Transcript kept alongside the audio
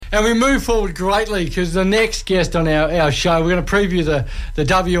And we move forward greatly because the next guest on our show, we're going to preview the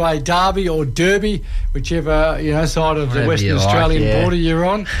WA Derby or Derby, whichever side of the Western Australian border you're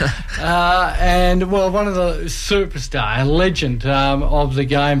on. And one of the superstar, a legend of the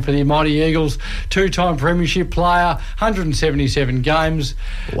game for the Mighty Eagles, two-time premiership player, 177 games.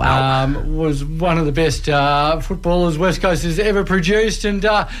 Wow. Was one of the best footballers West Coast has ever produced, and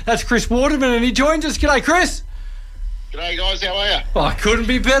that's Chris Waterman, and he joins us. G'day, Chris. G'day, guys. How are you? Oh, couldn't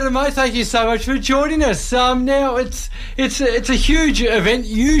be better, mate. Thank you so much for joining us. Now it's a huge event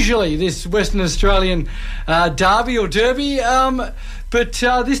usually, this Western Australian derby or derby, but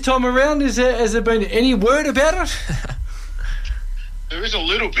this time around, has there been any word about it? There is a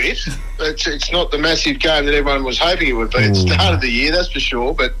little bit. It's not the massive game that everyone was hoping it would be. It started the year, that's for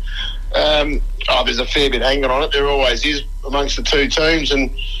sure, but there's a fair bit hanging on it. There always is amongst the two teams, and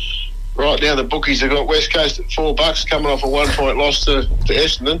right now the bookies have got West Coast at $4 coming off a 1-point loss to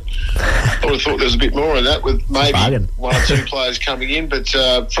Essendon. I would have thought there was a bit more in that with maybe one or two players coming in, but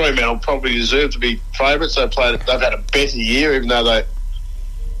Fremantle probably deserve to be favourites. They've had a better year, even though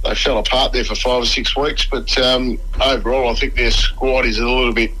they fell apart there for 5 or 6 weeks. But overall, I think their squad is a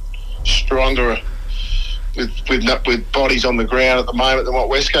little bit stronger with bodies on the ground at the moment than what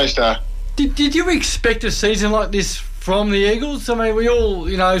West Coast are. Did you expect a season like this from the Eagles? I mean, we all,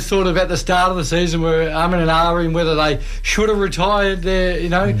 sort of at the start of the season were umming and ahhing whether they should have retired their,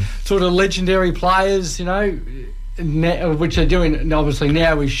 sort of legendary players, which they're doing obviously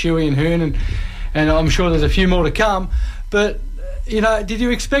now with Shuey and Hearn, and I'm sure there's a few more to come. But, did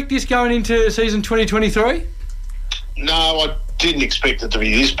you expect this going into season 2023? No, I didn't expect it to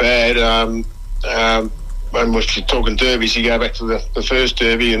be this bad. When we're talking derbies, you go back to the first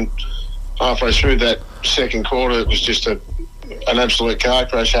derby, and halfway through that second quarter, it was just an absolute car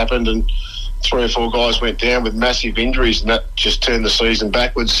crash happened, and 3 or 4 guys went down with massive injuries, and that just turned the season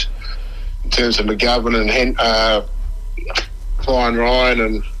backwards in terms of McGovern and Klein Ryan,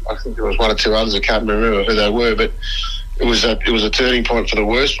 and I think there was 1 or 2 others. I can't remember who they were, but it was a turning point for the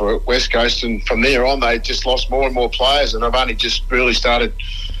worst for West Coast, and from there on they just lost more and more players, and they've only just really started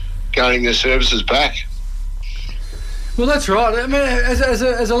gaining their services back. Well, that's right. I mean, as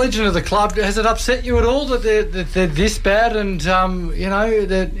a legend of the club, has it upset you at all that they're this bad? And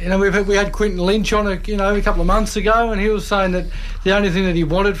we had Quinton Lynch on a couple of months ago, and he was saying that the only thing that he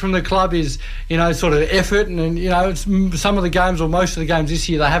wanted from the club is sort of effort, and it's some of the games or most of the games this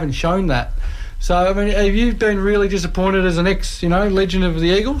year they haven't shown that. So I mean, have you been really disappointed as an ex legend of the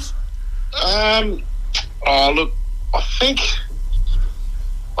Eagles? Look,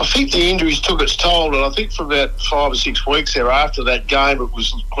 I think the injuries took its toll, and I think for about 5 or 6 weeks thereafter that game, it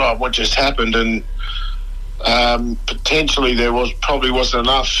was what just happened, and potentially there wasn't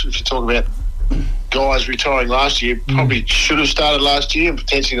enough. If you talk about guys retiring last year, probably should have started last year, and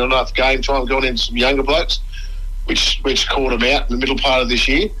potentially not enough game time going into some younger blokes, which caught them out in the middle part of this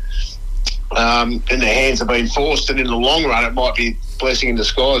year. And their hands have been forced, and in the long run it might be a blessing in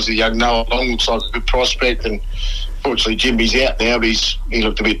disguise. The young Noah Long looks like a good prospect, and fortunately Jimby's out now, but he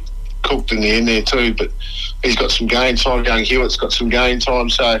looked a bit cooked in the end there too, but he's got some game time. Young Hewitt's got some game time,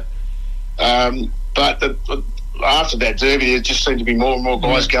 so but after that derby there just seemed to be more and more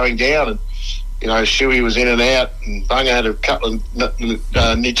guys going down, and Shuey was in and out, and Bunga had a couple of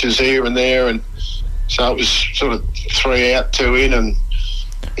niches here and there, and so it was sort of 3 out, 2 in, and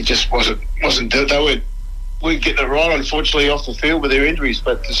it just wasn't they weren't getting it right, unfortunately, off the field with their injuries.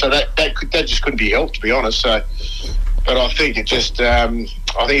 But so that just couldn't be helped, to be honest. So, but I think it just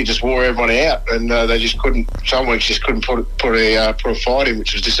wore everyone out, and they just couldn't. Some weeks just couldn't put a fight in,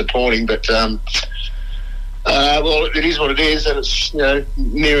 which was disappointing. But well, it is what it is, and it's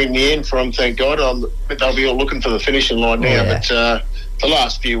nearing the end for them. Thank God. They'll be all looking for the finishing line now. Yeah. But the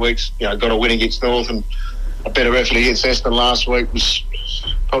last few weeks, got a win against North and a better effort against Essendon last week was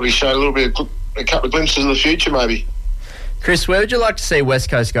probably showed a little bit of a couple of glimpses of the future, maybe. Chris, where would you like to see West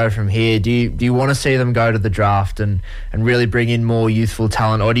Coast go from here? Do you want to see them go to the draft and really bring in more youthful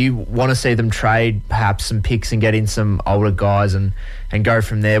talent, or do you want to see them trade perhaps some picks and get in some older guys and go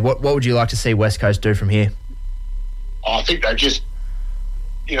from there? What would you like to see West Coast do from here? I think they just,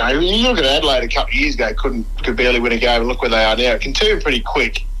 you look at Adelaide a couple of years ago, could barely win a game, and look where they are now. It can turn pretty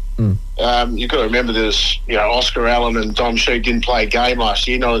quick. You've got to remember there's, Oscar Allen and Dom Sheed didn't play a game last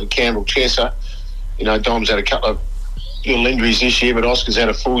year, neither did Campbell Chesser. Dom's had a couple of little injuries this year, but Oscar's had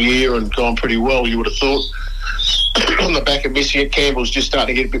a full year and gone pretty well, you would have thought. On the back of missing it, Campbell's just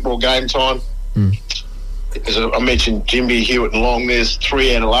starting to get a bit more game time. As I mentioned, Jimby, Hewitt and Long, there's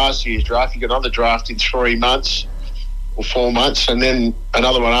 3 out of last year's draft. You got another draft in 3 months or 4 months, and then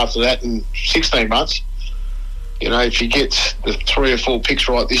another one after that in 16 months. you know, if you get the 3 or 4 picks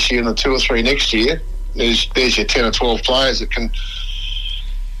right this year and the 2 or 3 next year, there's your 10 or 12 players that can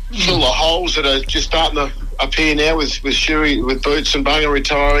fill the holes that are just starting to appear now with Shuey, with Boots and Bunga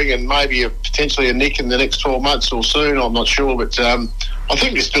retiring, and maybe potentially a Nick in the next 12 months or soon. I'm not sure, but I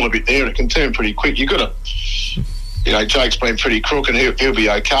think there's still a bit there, and it can turn pretty quick. You've got to, you know, Jake's been pretty crook, and he'll be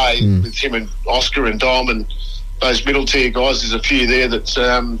okay with him and Oscar and Dom and those middle tier guys. There's a few there that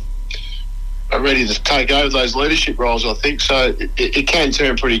are ready to take over those leadership roles, I think. So it can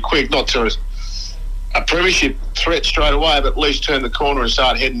turn pretty quick, not to a premiership threat straight away, but at least turn the corner and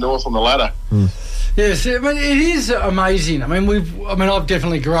start heading north on the ladder. Yes, I mean, it is amazing. I mean, I've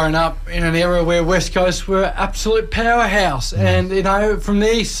definitely grown up in an era where West Coast were absolute powerhouse, and you know, from the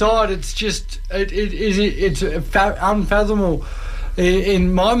east side, it's just it's unfathomable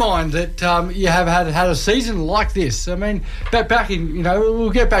in my mind that you have had a season like this. I mean, back in, you know,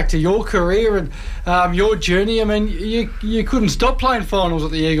 we'll get back to your career and your journey. I mean, you couldn't stop playing finals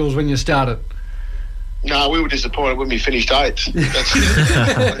at the Eagles when you started. No, we were disappointed when we finished 8th.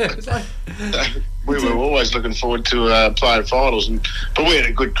 We were always looking forward to playing finals, but we had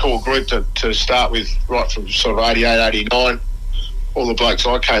a good core group to start with, right from sort of 88, 89. All the blokes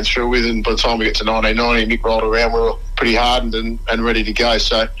I came through with, and by the time we get to 1990, Mick rolled around, we were pretty hardened and ready to go.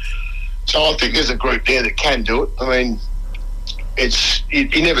 So I think there's a group there that can do it. I mean,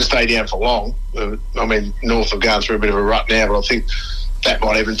 you never stay down for long. I mean, North have gone through a bit of a rut now, but I think that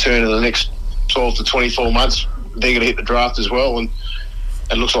might even turn in the next 12 to 24 months. They're going to hit the draft as well, and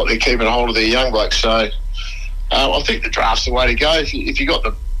it looks like they're keeping a hold of their young blokes. So I think the draft's the way to go. If you got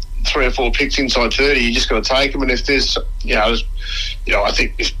the 3 or 4 picks inside 30, you just got to take them. And if there's, I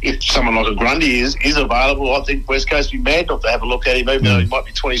think if someone like a Grundy is available, I think West Coast would be mad not to have a look at him, even though he might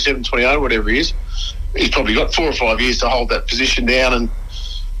be 27, 28, whatever he is. He's probably got 4 or 5 years to hold that position down. And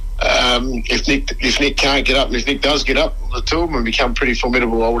if Nick can't get up, and if Nick does get up, the two of them become pretty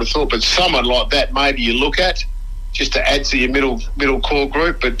formidable, I would have thought. But someone like that, maybe you look at just to add to your middle core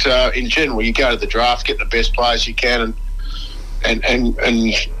group. But in general, you go to the draft, get the best players you can,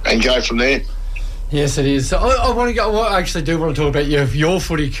 and go from there. Yes, it is. So I actually do want to talk about your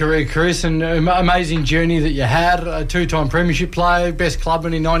footy career, Chris, and amazing journey that you had. A 2-time premiership player, best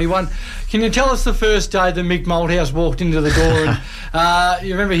clubman in '91. Can you tell us the first day that Mick Malthouse walked into the door, and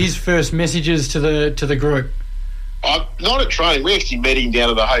you remember his first messages to the group? Not at training. We actually met him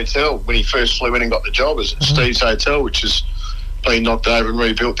down at the hotel when he first flew in and got the job. It was at Steve's Hotel, which has been knocked over and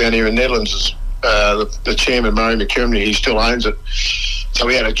rebuilt down here in Netherlands. The chairman, Murray McKermany, he still owns it. So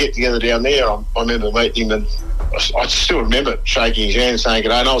we had a get-together down there. I remember meeting him, and I still remember shaking his hand and saying,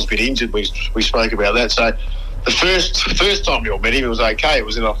 "G'day," and I was a bit injured. We spoke about that. So the first time we all met him, it was okay. It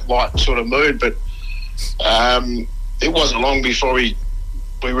was in a light sort of mood, but it wasn't long before we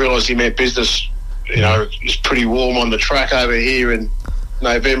realised he meant business. You know, it was pretty warm on the track over here in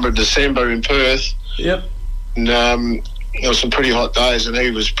November, December in Perth. Yep. And there were some pretty hot days, and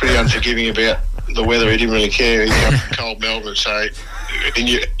he was pretty unforgiving about the weather. He didn't really care. He came from cold Melbourne, so he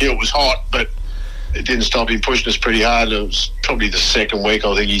knew it was hot, but it didn't stop him pushing us pretty hard. It was probably the second week,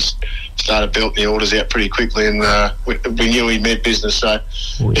 I think, he started belting the orders out pretty quickly, and we knew he meant business, so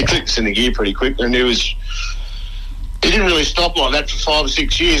he clicked us in the gear pretty quick, and he didn't really stop like that for 5 or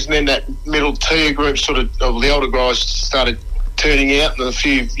 6 years, and then that middle tier group of the older guys started turning out, and a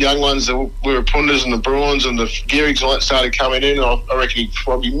few young ones that were Punders and the Bruins and the Gearigs and that started coming in. I reckon he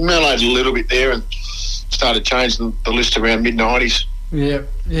probably mellowed a little bit there and started changing the list around mid-90s. Yeah.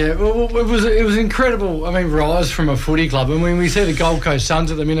 Well, it was incredible. I mean, rise from a footy club. I mean, we see the Gold Coast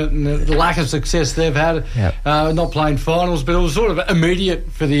Suns at the minute and the lack of success they've had, not playing finals, but it was sort of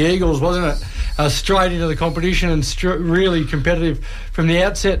immediate for the Eagles, wasn't it? Straight into the competition and really competitive from the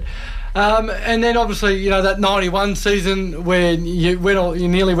outset. And then obviously, you know, that 91 season when you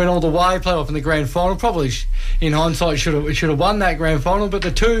nearly went all the way, playoff in the grand final. Probably in hindsight should have won that grand final, but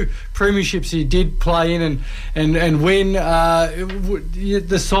the 2 premierships you did play in and win,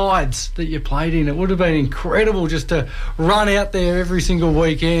 the sides that you played in, it would have been incredible just to run out there every single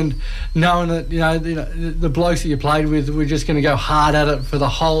weekend, knowing that the blokes that you played with were just going to go hard at it for the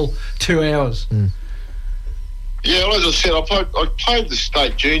whole 2 hours. Yeah, well, as I said, I played the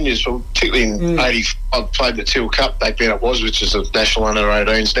state juniors, particularly in '85. I played the Teal Cup back then, which is the national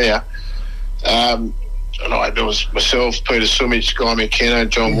under-18s now. And there was myself, Peter Sumich, Guy McKenna,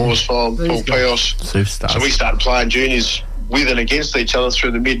 John Worsfold, Paul Pios. So we started playing juniors with and against each other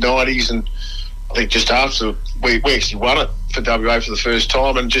through the mid-90s, and I think just after we actually won it for WA for the first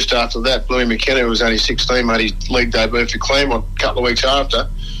time, and just after that, Bluey McKenna, who was only 16, made his league debut for Claremont a couple of weeks after.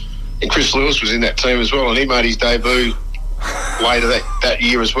 And Chris Lewis was in that team as well, and he made his debut later that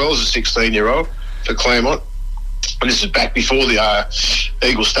year as well as a 16-year-old for Claremont. And this is back before the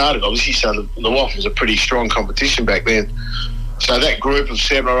Eagles started, obviously, so the WAF was a pretty strong competition back then. So that group of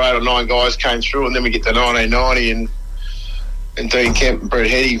 7 or 8 or 9 guys came through, and then we get to 1990, and Dean Kemp and Brett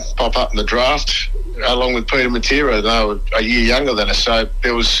Hetty pop up in the draft, along with Peter Matera. They were a year younger than us. So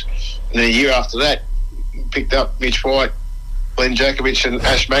there was, and then a year after that, picked up Mitch White, Glenn Jakovich and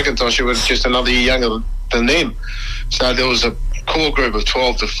Ash McIntosh, who was just another year younger than them. So there was a core group of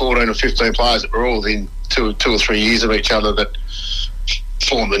 12 to 14 or 15 players that were all within two or 3 years of each other that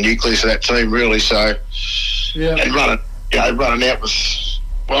formed the nucleus of that team, really. So, and running out with,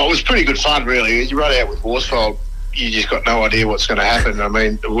 well, it was pretty good fun, really. You run out with Worsfold, you just got no idea what's going to happen. I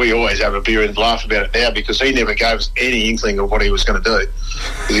mean, we always have a beer and laugh about it now because he never gave us any inkling of what he was going to do.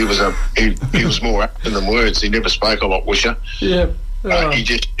 He was more action than words. He never spoke a lot, Wisher. Yeah. He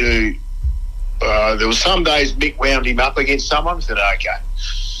just knew. There were some days Mick wound him up against someone. Said, "Okay,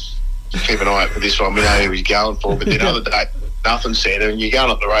 just keep an eye out for this one. We know who he's going for." But then other day, nothing said, and you're going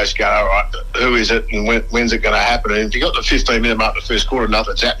up the race, go, "All right, who is it, and when's it going to happen?" And if you got the 15-minute mark in the first quarter,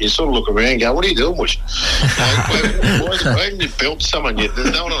 nothing's happening. You sort of look around, and go, "What are you doing, Wish? Why haven't you built someone yet?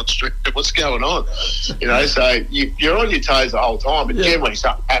 There's no one on the street. What's going on?" You know, so you're on your toes the whole time, but generally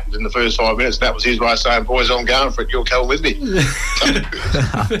something happens in the first 5 minutes. And that was his way of saying, "Boys, I'm going for it. You'll come with me." So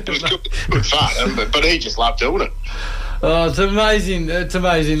it was good fun, but he just loved doing it. Oh, it's amazing. It's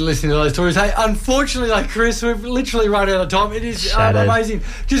amazing listening to those stories. Hey, unfortunately, Chris, we've literally run out of time. It is amazing.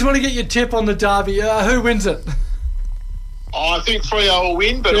 Just want to get your tip on the derby. Who wins it? I think Freo will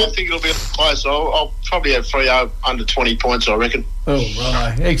win, but I think it'll be close. I'll probably have Freo under 20 points, I reckon. Oh,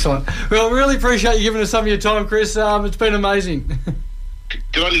 right. Excellent. Well, really appreciate you giving us some of your time, Chris. It's been amazing.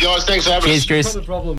 Good on you guys. Thanks for having us. Cheers, Chris. Not a problem.